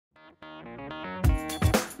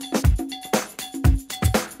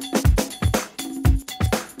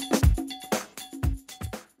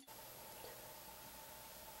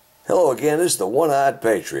Hello again, this is the One-Eyed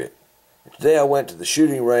Patriot. Today I went to the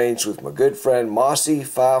shooting range with my good friend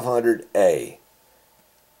Mossy500A.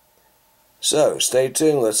 So, stay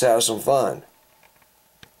tuned, let's have some fun.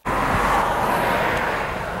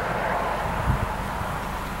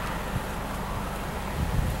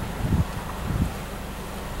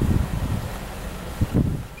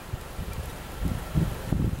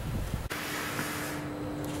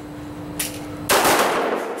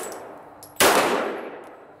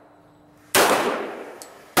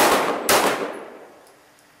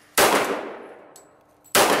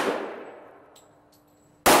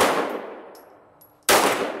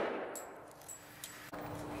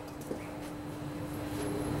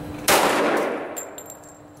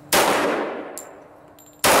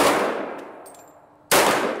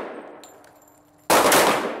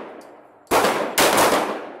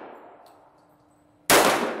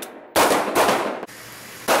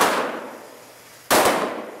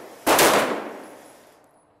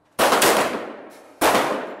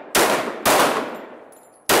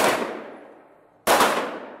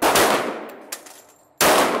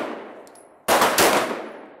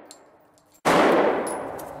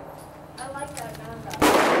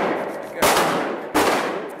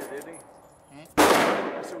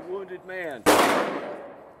 That's a wounded man. Let's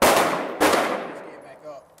get back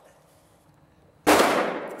up.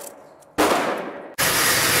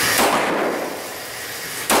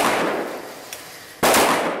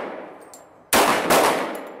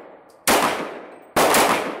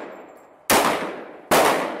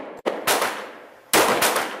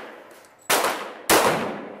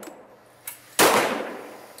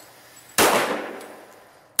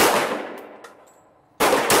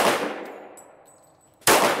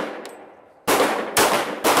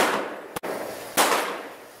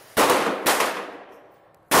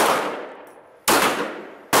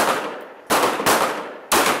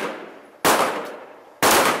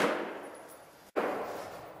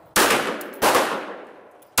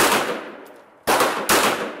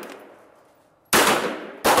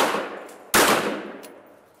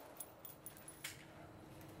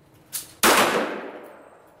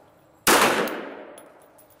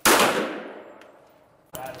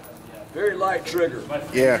 Very light trigger.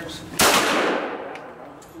 Yeah.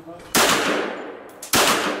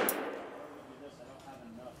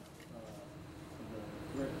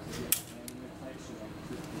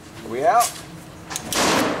 Are we out?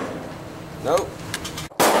 Nope.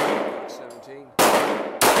 17.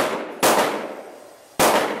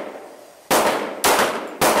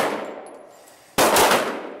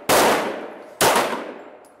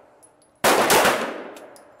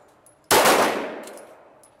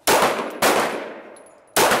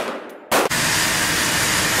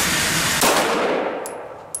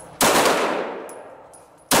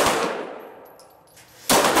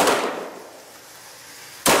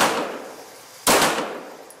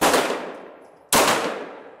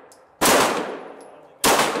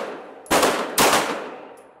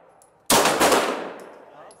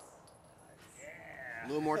 A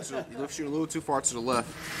little more to you're shooting a little too far to the left.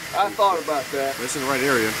 I thought about that. But it's in the right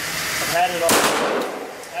area. I've had it on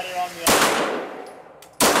me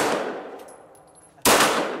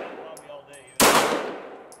all day.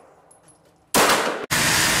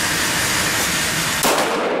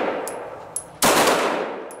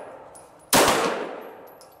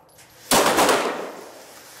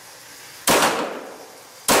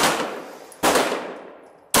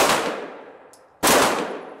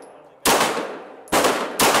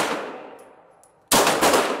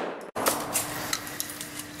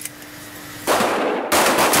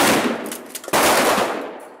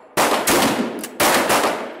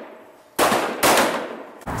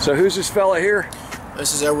 So who's this fella here?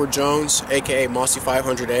 This is Edward Jones, aka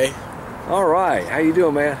Mossy500A. All right, how you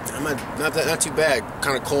doing, man? I'm not too bad.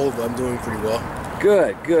 Kind of cold, but I'm doing pretty well.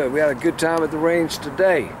 Good, good. We had a good time at the range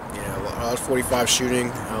today. Yeah, I was 45 shooting.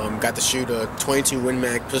 Got to shoot a 22 Win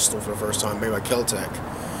Mag pistol for the first time, made by Keltec.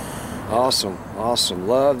 Awesome, awesome.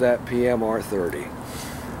 Love that PMR30.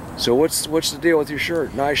 So what's the deal with your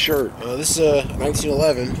shirt? Nice shirt. This is a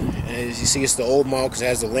 1911, and as you see, it's the old model because it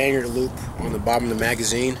has the lanyard loop on the bottom of the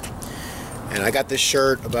magazine. And I got this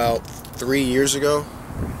shirt about 3 years ago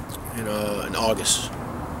in August.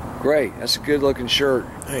 Great, that's a good looking shirt.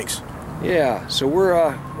 Thanks. Yeah, so we're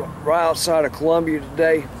right outside of Columbia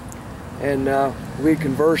today, and we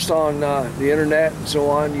conversed on the internet and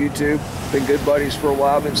so on, YouTube. Been good buddies for a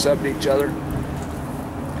while, been subbing to each other.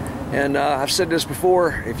 And I've said this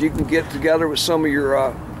before, if you can get together with some of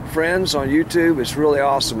your friends on YouTube. It's really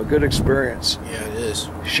awesome, a good experience. Yeah, it is.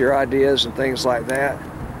 Share ideas and things like that.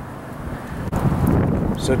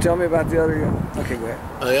 So tell me about the other guy. Okay, go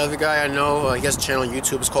ahead. The other guy I know, he has a channel on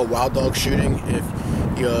YouTube. It's called Wild Dog Shooting.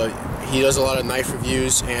 He does a lot of knife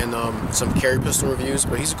reviews and some carry pistol reviews,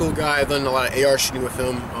 but he's a cool guy. I've done a lot of AR shooting with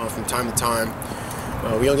him from time to time.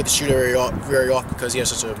 We don't get to shoot very often because he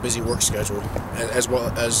has such a busy work schedule,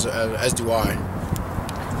 as do I.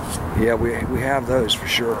 Yeah, we have those for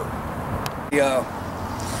sure. Yeah.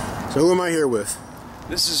 So who am I here with?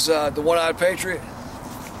 This is the One-Eyed Patriot.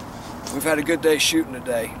 We've had a good day shooting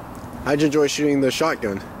today. How'd you enjoy shooting the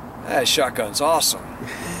shotgun? That shotgun's awesome.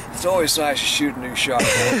 It's always nice to shoot a new shotgun.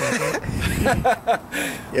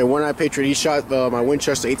 Yeah, One-Eyed Patriot. He shot my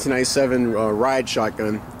Winchester 1897 ride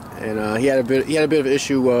shotgun, and he had a bit of an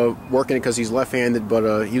issue working it because he's left-handed,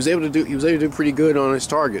 but he was able to do pretty good on his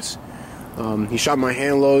targets. He shot my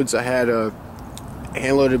hand loads. I had a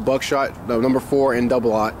hand-loaded buckshot, number 4 and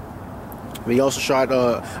double aught. But he also shot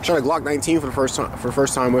a Glock 19 for the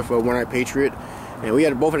first time with One-Eyed Patriot, and we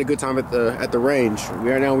both had a good time at the range.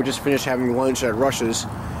 We just finished having lunch at Rush's.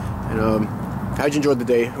 And how'd you enjoy the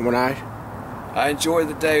day, One-Eyed? I enjoyed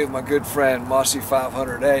the day with my good friend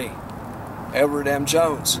Mossy500A, Everett M.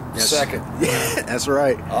 Jones, yes. second. Yeah, that's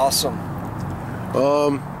right. Awesome.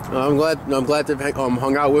 I'm glad to have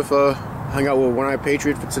hung out with One-Eyed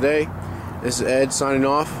Patriot for today. This is Ed signing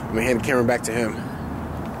off. I'm gonna hand the camera back to him.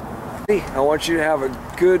 I want you to have a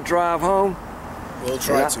good drive home. We'll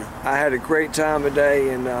try to. I had a great time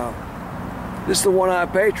today, and this is the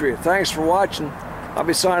One-Eyed Patriot. Thanks for watching. I'll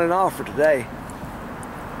be signing off for today.